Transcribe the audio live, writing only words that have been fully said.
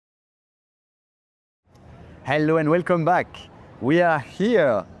Hello and welcome back. We are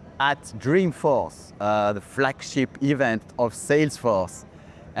here at Dreamforce, the flagship event of Salesforce.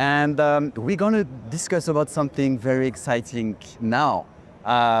 And we're going to discuss about something very exciting now,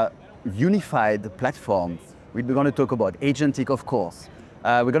 unified platforms. We're going to talk about agentic, of course.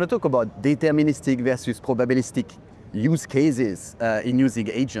 We're going to talk about deterministic versus probabilistic use cases in using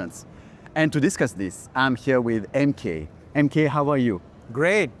agents. And to discuss this, I'm here with MK. MK, how are you?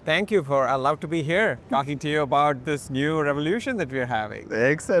 Great, thank you I'd love to be here talking to you about this new revolution that we're having.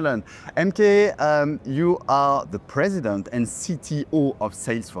 Excellent. MK, you are the president and CTO of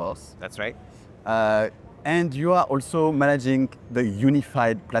Salesforce. That's right. And you are also managing the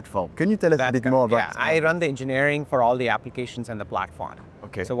unified platform. Can you tell us a bit more about Yeah, I run the engineering for all the applications and the platform.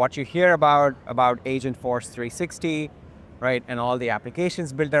 Okay. So what you hear about Agentforce 360, right, and all the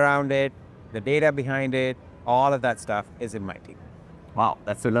applications built around it, the data behind it, all of that stuff is in my team. Wow,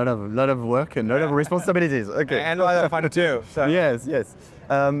 that's a lot of work and a lot of responsibilities. Okay. And a lot of fun too. So. Yes, yes.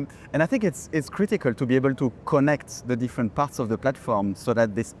 And I think it's critical to be able to connect the different parts of the platform so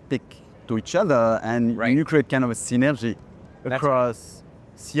that they speak to each other and you create kind of a synergy across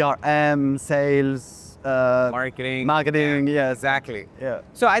CRM, sales, marketing, yes. Exactly. Yeah.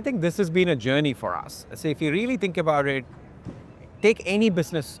 So I think this has been a journey for us. So if you really think about it, take any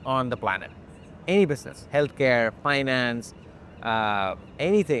business on the planet, any business, healthcare, finance,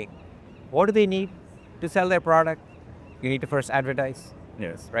 anything. What do they need to sell their product? You need to first advertise.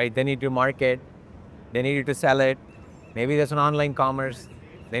 Yes. Right? They need to market. They need to sell it. Maybe there's an online commerce.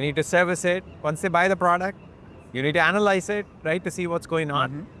 They need to service it. Once they buy the product, you need to analyze it, right, to see what's going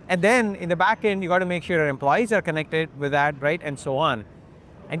on. Mm-hmm. And then in the back end, you got to make sure your employees are connected with that, right, and so on.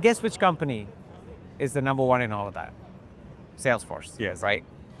 And guess which company is the number one in all of that? Salesforce. Yes. Right?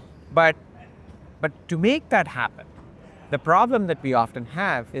 But to make that happen, the problem that we often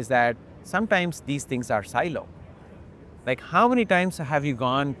have is that sometimes these things are silo. Like how many times have you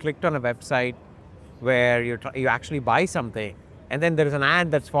clicked on a website where you actually buy something and then there's an ad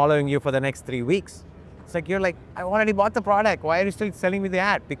that's following you for the next 3 weeks? It's like, you're like, I already bought the product. Why are you still selling me the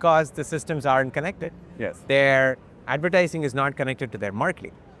ad? Because the systems aren't connected. Yes. Their advertising is not connected to their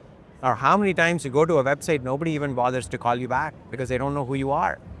marketing. Or how many times you go to a website, nobody even bothers to call you back because they don't know who you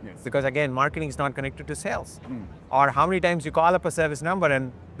are. Yes. Because again, marketing is not connected to sales. Or how many times you call up a service number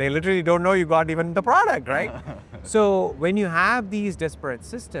and they literally don't know you got even the product, right? So when you have these disparate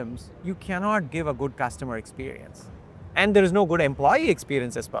systems, you cannot give a good customer experience. And there is no good employee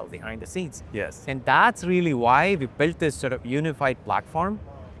experience as well behind the scenes. Yes. And that's really why we built this sort of unified platform,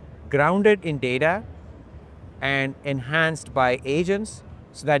 grounded in data and enhanced by agents,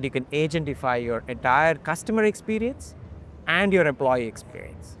 so that you can agentify your entire customer experience and your employee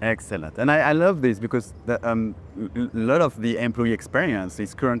experience. Excellent. And I love this because a lot of the employee experience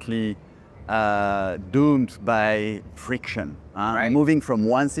is currently doomed by friction. Moving from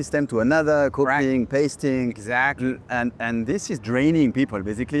one system to another, copying, pasting. Exactly. And this is draining people,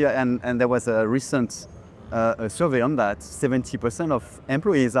 basically. And there was a recent a survey on that. 70% of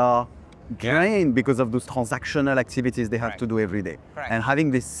employees are drained because of those transactional activities they have to do every day. And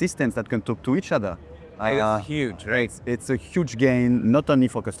having these systems that can talk to each other is huge, right? It's a huge gain, not only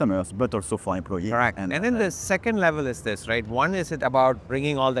for customers, but also for employees. Correct. And then the second level is this, right? One is it about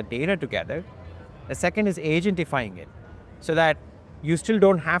bringing all the data together. The second is agentifying it so that you still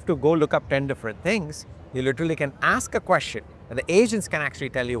don't have to go look up 10 different things. You literally can ask a question and the agents can actually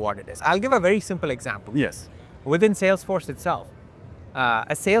tell you what it is. I'll give a very simple example. Yes. Within Salesforce itself,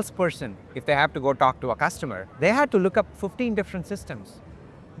 a salesperson, if they have to go talk to a customer, they had to look up 15 different systems.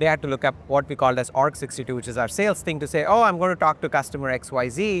 They had to look up what we called as Org62, which is our sales thing to say, oh, I'm going to talk to customer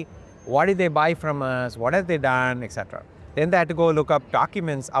XYZ. What did they buy from us? What have they done, etc. Then they had to go look up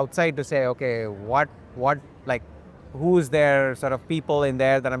documents outside to say, okay, who's their sort of people in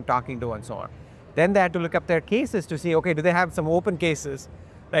there that I'm talking to and so on. Then they had to look up their cases to see, okay, do they have some open cases?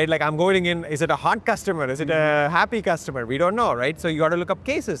 Right, like I'm going in, is it a hot customer? Is it a happy customer? We don't know, right? So you got to look up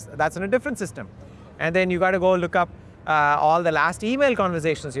cases. That's in a different system. And then you got to go look up all the last email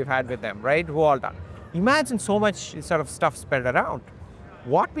conversations you've had with them, right? Who all done. Imagine so much sort of stuff spread around.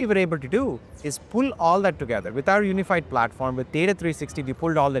 What we were able to do is pull all that together. With our unified platform, with Data 360, we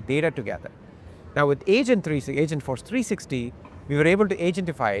pulled all the data together. Now with Agentforce 360, we were able to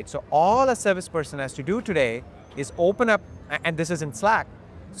agentify it. So all a service person has to do today is open up, and this is in Slack.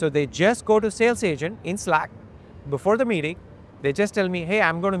 So they just go to sales agent in Slack before the meeting. They just tell me, hey,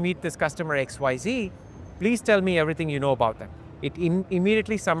 I'm going to meet this customer XYZ. Please tell me everything you know about them. It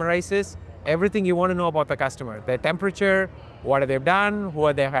immediately summarizes everything you want to know about the customer. Their temperature, what have they done, who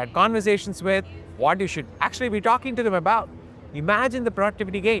have they had conversations with, what you should actually be talking to them about. Imagine the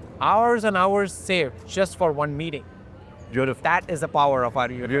productivity gain, hours and hours saved just for one meeting. Beautiful. That is the power of our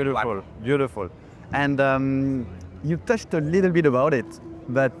Beautiful, beautiful. And you touched a little bit about it,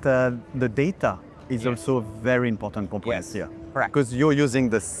 but the data is also a very important component here. Correct. Because you're using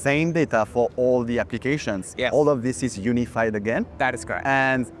the same data for all the applications. Yes. All of this is unified again. That is correct.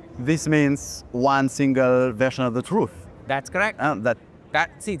 And this means one single version of the truth. That's correct.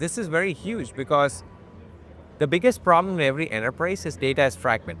 See, this is very huge because the biggest problem in every enterprise is data is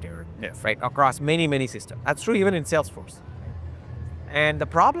fragmented, right? Across many, many systems. That's true even in Salesforce. And the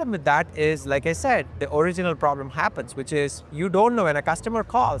problem with that is, like I said, the original problem happens, which is you don't know when a customer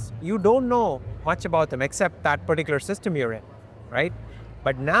calls, you don't know much about them except that particular system you're in, right?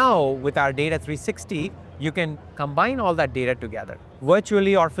 But now with our Data 360, you can combine all that data together,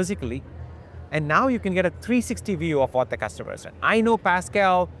 virtually or physically, and now you can get a 360 view of what the customer said. I know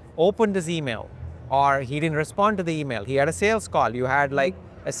Pascal opened his email, or he didn't respond to the email. He had a sales call, you had like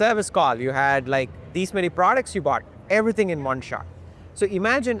a service call, you had like these many products you bought, everything in one shot. So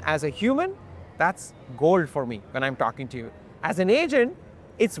imagine as a human, that's gold for me when I'm talking to you. As an agent,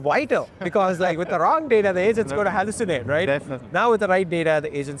 it's vital because like with the wrong data, the agent's going to hallucinate, right? Definitely. Now with the right data,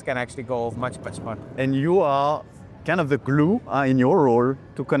 the agents can actually go much, much further. And you are kind of the glue in your role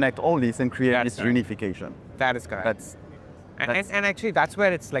to connect all this and create this unification. That is correct. That's and actually that's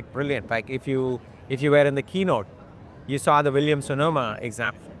where it's like brilliant. Like if you were in the keynote, you saw the Williams Sonoma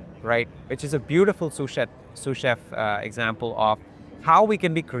example, right? Which is a beautiful sous chef example of how we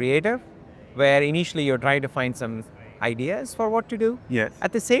can be creative, where initially you're trying to find some ideas for what to do. Yes.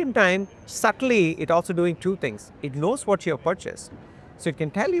 At the same time, subtly, it also doing two things. It knows what you have purchased. So it can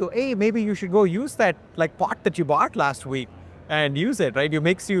tell you, hey, maybe you should go use that like pot that you bought last week and use it, right? It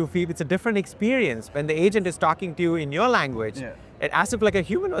makes you feel it's a different experience when the agent is talking to you in your language. Yeah. As if like a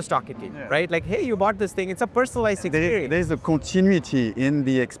human was talking to you, right? Like, hey, you bought this thing. It's a personalized experience. There's a continuity in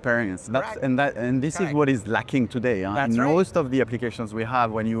the experience, and this is what is lacking today. In most of the applications we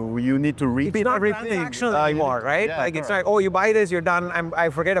have, when you need to repeat everything. It's not transactional anymore, right? Yeah, like it's like, oh, you buy this, you're done. I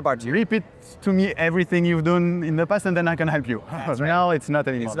forget about you. Repeat to me everything you've done in the past, and then I can help you. Now it's not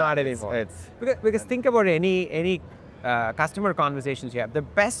anymore. It's not anymore. Because think about any customer conversations you have. The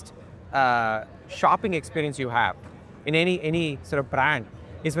best shopping experience you have in any sort of brand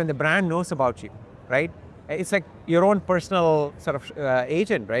is when the brand knows about you, right? It's like your own personal sort of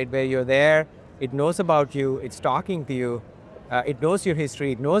agent, right? Where you're there, it knows about you, it's talking to you, it knows your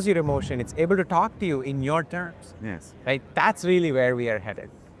history, it knows your emotion, it's able to talk to you in your terms. Yes. Right? That's really where we are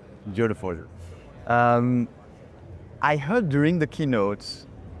headed. Beautiful. I heard during the keynote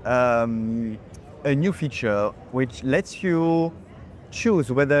a new feature which lets you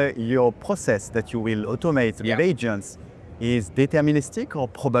choose whether your process that you will automate with agents is deterministic or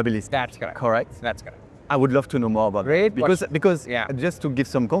probabilistic. That's correct. Correct? That's correct. I would love to know more about that. Because just to give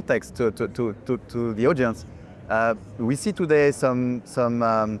some context to the audience, we see today some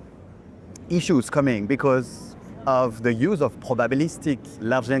issues coming because of the use of probabilistic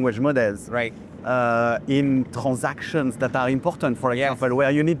large language models in transactions that are important, for example,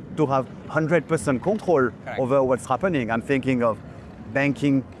 where you need to have 100% control over what's happening. I'm thinking of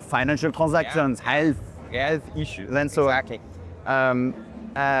banking, financial transactions, health issues, and so on.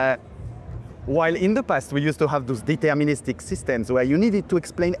 While in the past we used to have those deterministic systems where you needed to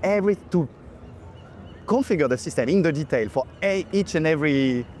explain to configure the system in the detail for each and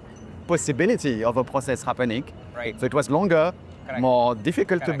every possibility of a process happening. Right. So it was longer, more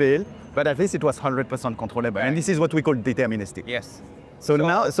difficult to build, but at least it was 100% controllable. And this is what we call deterministic. Yes. So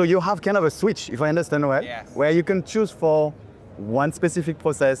now, you have kind of a switch, if I understand well, where you can choose for one specific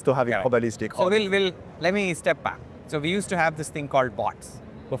process to have it probabilistic. So let me step back. So we used to have this thing called bots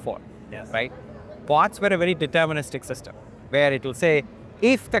before, right? Bots were a very deterministic system where it will say,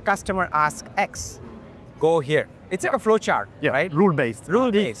 if the customer asks X, go here. It's like a flow chart, right? Rule-based.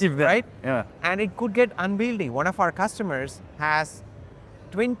 Rule-based, right? Yeah. And it could get unwieldy. One of our customers has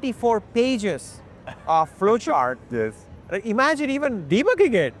 24 pages of flow chart. Yes. Imagine even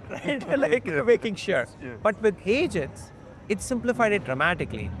debugging it, right? Like making sure. But with agents, it simplified it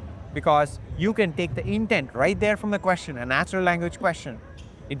dramatically because you can take the intent right there from the question, a natural language question.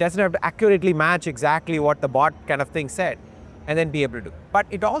 It doesn't have to accurately match exactly what the bot kind of thing said and then be able to do. But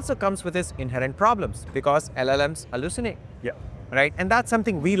it also comes with its inherent problems because LLMs hallucinate, right? And that's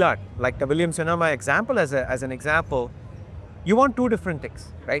something we learned, like the Williams Sonoma example as an example. You want two different things,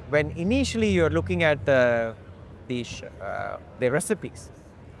 right? When initially you're looking at the recipes,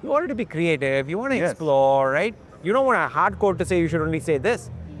 you want it to be creative, you want to explore, right? You don't want a hard code to say you should only say this.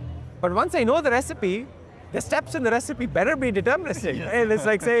 But once I know the recipe, the steps in the recipe better be deterministic. And it's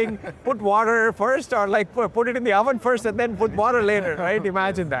like saying, put water first, or like put it in the oven first and then put water later, right?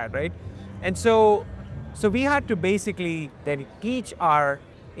 Imagine that, right? And so we had to basically then teach our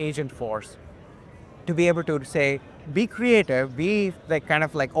agent force to be able to say, be creative, be like kind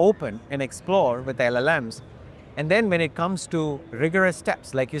of like open and explore with LLMs. And then when it comes to rigorous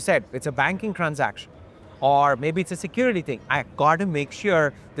steps, like you said, it's a banking transaction, or maybe it's a security thing. I got to make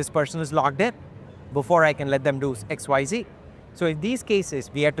sure this person is logged in before I can let them do X, Y, Z. So in these cases,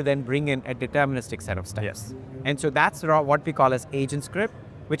 we have to then bring in a deterministic set of steps. Yes. And so that's what we call as agent script,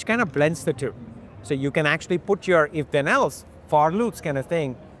 which kind of blends the two. So you can actually put your if then else, for loops kind of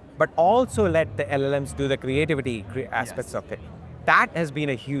thing, but also let the LLMs do the creativity aspects of it. That has been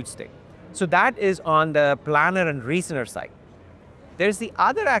a huge thing. So that is on the planner and reasoner side. There's the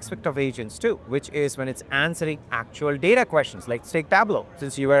other aspect of agents too, which is when it's answering actual data questions, like take Tableau,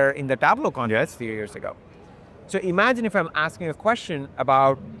 since you were in the Tableau contest a few years ago. So imagine if I'm asking a question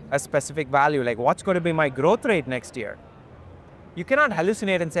about a specific value, like what's going to be my growth rate next year? You cannot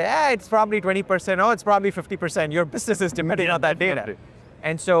hallucinate and say, it's probably 20%, oh, it's probably 50%. Your business is depending on that data.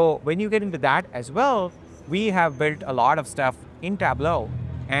 And so when you get into that as well, we have built a lot of stuff in Tableau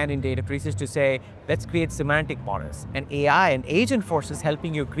and in data trees to say, let's create semantic models. And AI and agent force is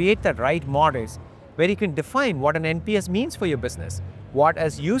helping you create the right models where you can define what an NPS means for your business, what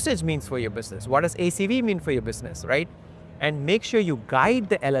as usage means for your business, what does ACV mean for your business, right? And make sure you guide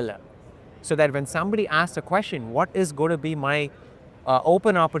the LLM so that when somebody asks a question, what is going to be my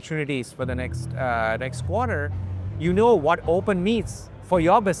open opportunities for the next quarter, you know what open means for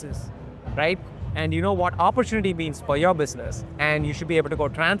your business, right? And you know what opportunity means for your business. And you should be able to go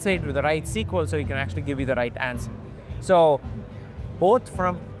translate to the right SQL so you can actually give you the right answer. So both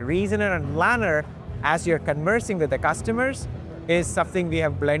from reasoner and planner, as you're conversing with the customers, is something we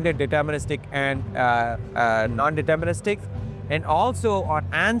have blended deterministic and non-deterministic. And also on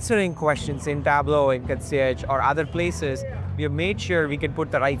answering questions in Tableau, in Concierge, or other places, we have made sure we can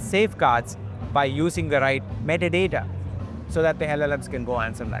put the right safeguards by using the right metadata, so that the LLMs can go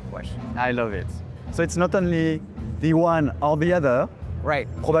answer that question. I love it. So it's not only the one or the other, right?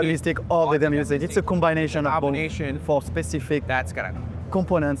 Probabilistic or deterministic. It's a combination of both for specific. That's correct.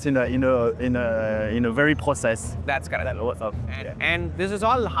 Components in a very process. That's correct. And this is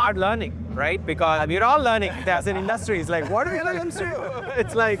all hard learning, right? Because we're all learning as an industry. It's like, what do LLMs do?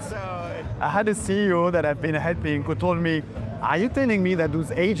 It's like, I had a CEO that I've been helping who told me, are you telling me that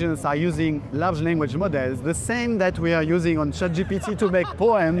those agents are using large language models, the same that we are using on ChatGPT to make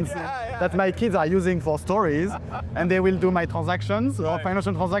poems that my kids are using for stories, and they will do my transactions or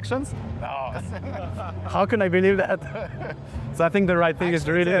financial transactions? No. How can I believe that? So I think the right thing is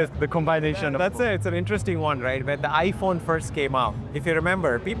really the combination. That's it. It's an interesting one, right? When the iPhone first came out, if you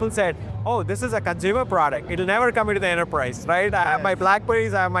remember, people said, oh, this is a consumer product. It'll never come into the enterprise, right? I have my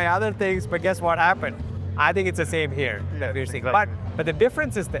Blackberries, I have my other things, but guess what happened? I think it's the same here that we're seeing. But the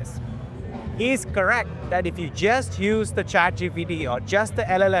difference is this. He's correct that if you just use the ChatGPT or just the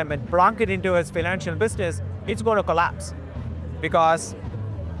LLM and plonk it into his financial business, it's going to collapse. Because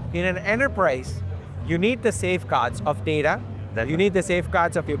in an enterprise, you need the safeguards of data, you need the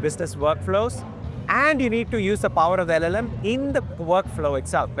safeguards of your business workflows, and you need to use the power of the LLM in the workflow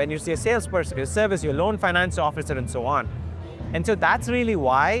itself. When you see a salesperson, your service, your loan finance officer, and so on. And so that's really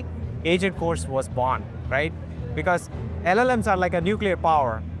why Agent Force was born, right? Because LLMs are like a nuclear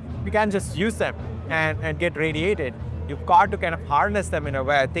power. You can't just use them and get radiated. You've got to kind of harness them in a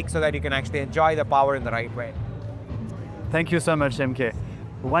way, I think, so that you can actually enjoy the power in the right way. Thank you so much, MK.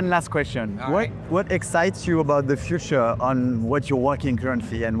 One last question. Right. What excites you about the future on what you're working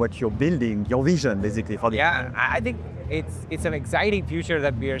currently and what you're building, your vision basically for the future? I think it's an exciting future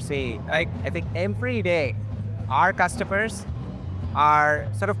that we are seeing. Like, I think every day our customers are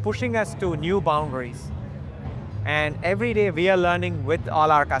sort of pushing us to new boundaries. And every day we are learning with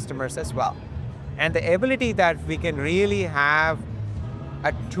all our customers as well. And the ability that we can really have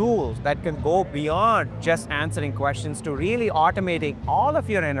a tool that can go beyond just answering questions to really automating all of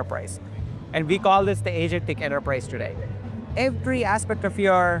your enterprise. And we call this the agentic enterprise today. Every aspect of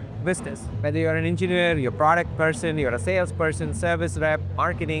your business, whether you're an engineer, you're a product person, you're a salesperson, service rep,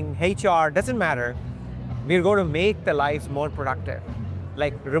 marketing, HR, doesn't matter. We're going to make the lives more productive.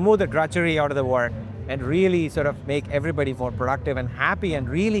 Like remove the drudgery out of the work and really sort of make everybody more productive and happy and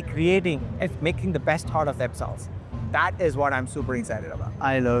really creating and making the best out of themselves. That is what I'm super excited about.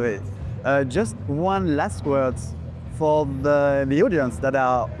 I love it. Just one last word for the audience that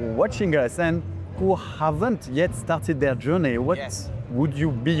are watching us and who haven't yet started their journey. What would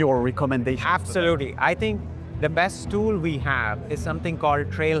you be your recommendation? Absolutely. I think the best tool we have is something called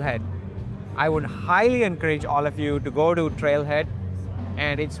Trailhead. I would highly encourage all of you to go to Trailhead,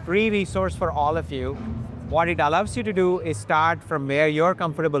 and it's free resource for all of you. What it allows you to do is start from where you're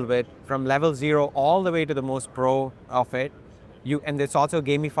comfortable with, from level 0 all the way to the most pro of it. And it's also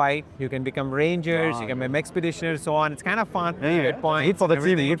gamified. You can become rangers, you can become expeditioners, so on. It's kind of fun. Good point. Good for the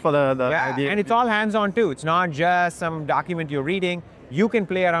team, good for the idea. And it's all hands-on too. It's not just some document you're reading. You can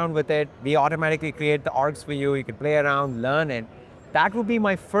play around with it. We automatically create the orgs for you. You can play around, learn it. That would be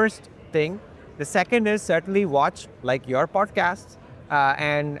my first thing. The second is certainly watch like your podcasts.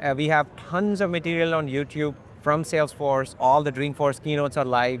 And we have tons of material on YouTube from Salesforce. All the Dreamforce keynotes are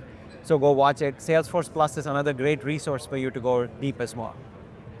live. So go watch it. Salesforce Plus is another great resource for you to go deep as well.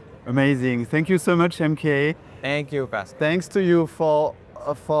 Amazing. Thank you so much, MK. Thank you, Pascal. Thanks to you for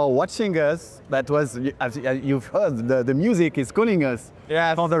watching us. That was, as you've heard, the music is calling us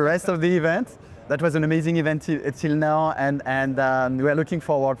for the rest of the event. That was an amazing event till now, and we are looking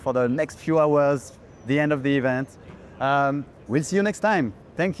forward for the next few hours, the end of the event. We'll see you next time.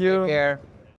 Thank you. Take care.